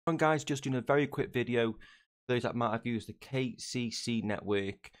On guys, just doing a very quick video for those that might have used the KCC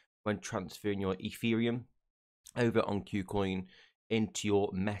network when transferring your Ethereum over on KuCoin into your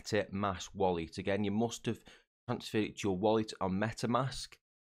Metamask wallet. Again, you must have transferred it to your wallet on Metamask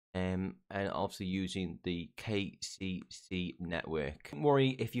and obviously using the KCC network. Don't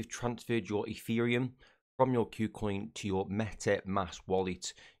worry if you've transferred your Ethereum from your KuCoin to your Metamask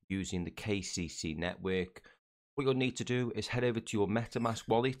wallet using the KCC network. What you'll need to do is head over to your Metamask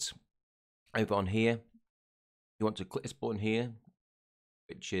wallet. Over on here, you want to click this button here,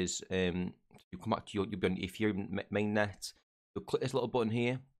 which is you come back to you'll be on Ethereum mainnet. You'll click this little button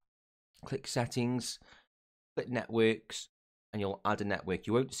here, click settings, click networks, and you'll add a network.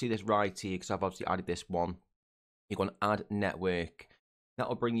 You won't see this right here because I've obviously added this one. You're going to add network. That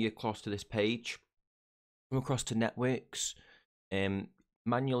will bring you across to this page. Come across to networks.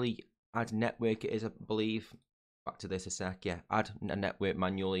 Manually add network. It is, I believe. Back to this a sec. Yeah, add a network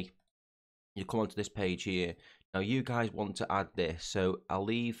manually. You come onto this page here. Now you guys want to add this, so I'll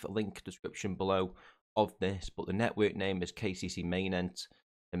leave a link description below of this, but the network name is KCC Mainnet.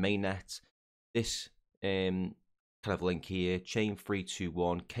 The mainnet. This kind of link here, chain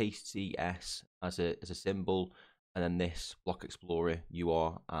 321 KCS as a symbol, and then this block explorer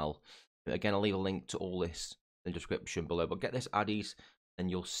URL. Again, I'll leave a link to all this in the description below. But get this added,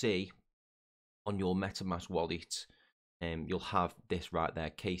 and you'll see on your MetaMask wallet, you'll have this right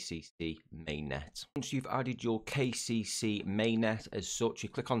there, KCC Mainnet. Once you've added your KCC Mainnet as such, you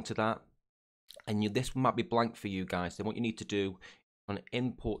click onto that, and this might be blank for you guys. Then what you need to do on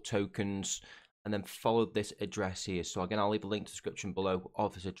import tokens, and then follow this address here. So again, I'll leave a link to the description below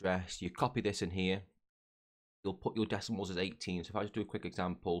of this address. You copy this in here. You'll put your decimals as 18. So if I just do a quick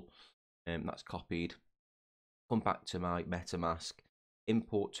example, that's copied. Come back to my MetaMask,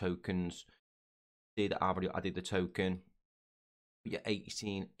 import tokens. See that I've already added the token. Put your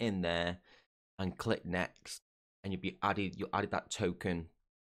 18 in there and click next, and you'll added that token,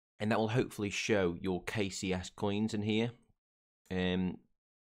 and that will hopefully show your KCS coins in here. So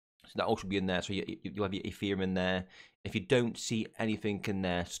that all should be in there. So you'll have your Ethereum in there. If you don't see anything in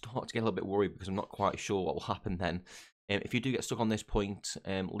there, start to get a little bit worried because I'm not quite sure what will happen then. If you do get stuck on this point,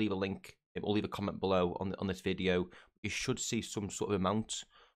 leave a link or leave a comment below on this video. You should see some sort of amount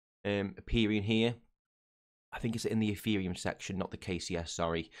appearing here. I think it's in the Ethereum section, not the KCS,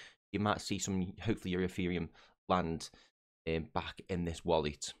 sorry. You might see some, hopefully your Ethereum land back in this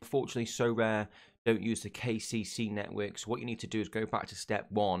wallet. Unfortunately, Sorare don't use the KCC network, so what you need to do is go back to step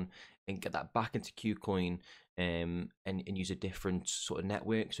 1 and get that back into KuCoin and use a different sort of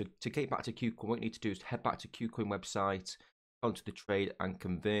network. So to get back to KuCoin, what you need to do is head back to KuCoin website, onto the trade and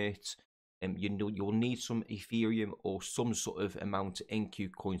convert. You'll need some Ethereum or some sort of amount in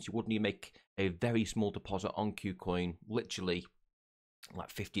KuCoin. So you would need to make a very small deposit on KuCoin, literally like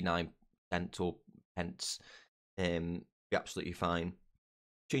 59 cents or pence. Be absolutely fine.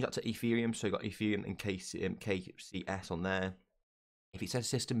 Change that to Ethereum. So you got Ethereum and KCS on there. If it says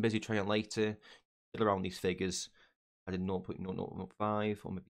system busy, try on later. Still around these figures. I did 0.005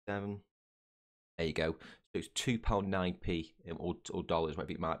 or maybe 7. There you go. So it's £2.9p or dollars,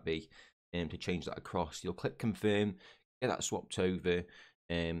 whatever it might be. To change that across, you'll click confirm, get that swapped over at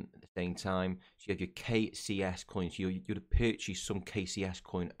the same time. So you have your KCS coins. You'd purchase some KCS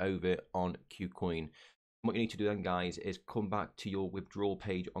coin over on KuCoin. What you need to do then, guys, is come back to your withdrawal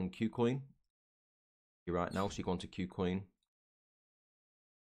page on KuCoin. You're right now, so you go onto KuCoin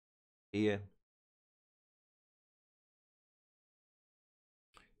here.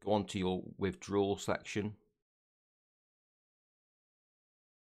 Go onto your withdrawal section.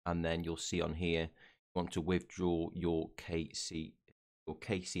 And then you'll see on here, you want to withdraw your KCS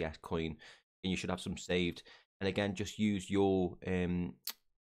coin, and you should have some saved. And again, just use your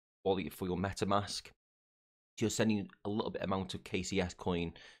wallet for your MetaMask. So you're sending a little bit amount of KCS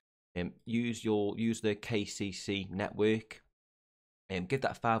coin. Use the KCC network. Give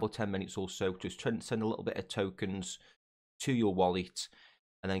that 5 or 10 minutes or so. Just send a little bit of tokens to your wallet.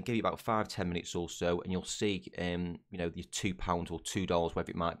 And then give you about 5-10 minutes or so, and you'll see, your £2 or $2, whatever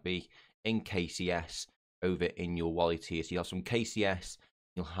it might be, in KCS over in your wallet here. So you have some KCS,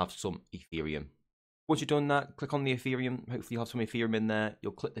 you'll have some Ethereum. Once you've done that, click on the Ethereum. Hopefully you have some Ethereum in there.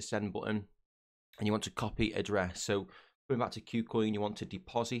 You'll click the send button, and you want to copy address. So going back to KuCoin, you want to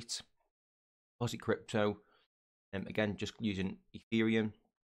deposit crypto. Again, just using Ethereum.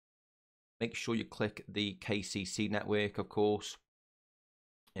 Make sure you click the KCC network, of course.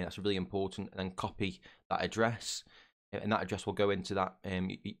 Yeah, that's really important. And then copy that address, and that address will go into that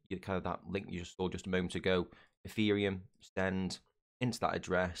kind of that link you just saw just a moment ago. Ethereum, send into that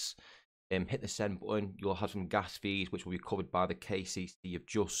address. hit the send button. You'll have some gas fees, which will be covered by the KCC you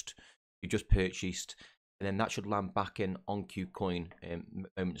just purchased, and then that should land back in on KuCoin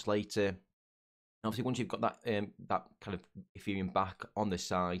moments later. And obviously, once you've got that that kind of Ethereum back on the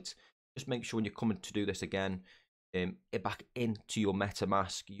site, just make sure when you're coming to do this again, it back into your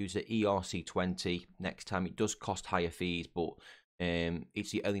MetaMask. Use the ERC20 next time. It does cost higher fees, but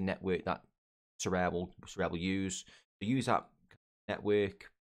it's the only network that Sorare will use. So use that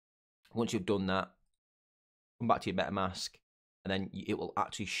network. Once you've done that, come back to your MetaMask, and then it will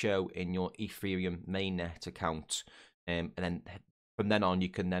actually show in your Ethereum Mainnet account. And then from then on, you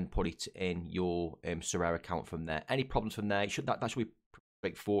can then put it in your Sorare account from there. Any problems from there, that should be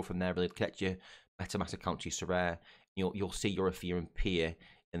straightforward from there. Really connect your MetaMask account to your Sorare. You'll see your Ethereum peer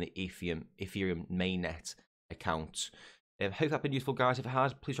in the Ethereum Mainnet account. Hope that's been useful, guys. If it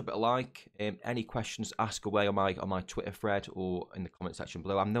has, please drop it a like. Any questions, ask away on my Twitter thread or in the comment section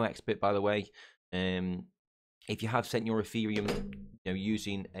below. I'm no expert, by the way. If you have sent your Ethereum,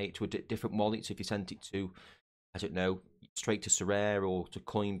 using to a different wallet, so if you sent it to, I don't know, straight to Sorare or to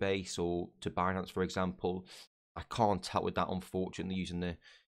Coinbase or to Binance, for example, I can't help with that, unfortunately, using the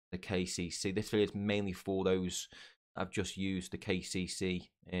KCC. This video is mainly for those that have just used the KCC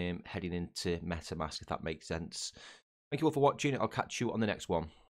heading into MetaMask, if that makes sense. Thank you all for watching. I'll catch you on the next one.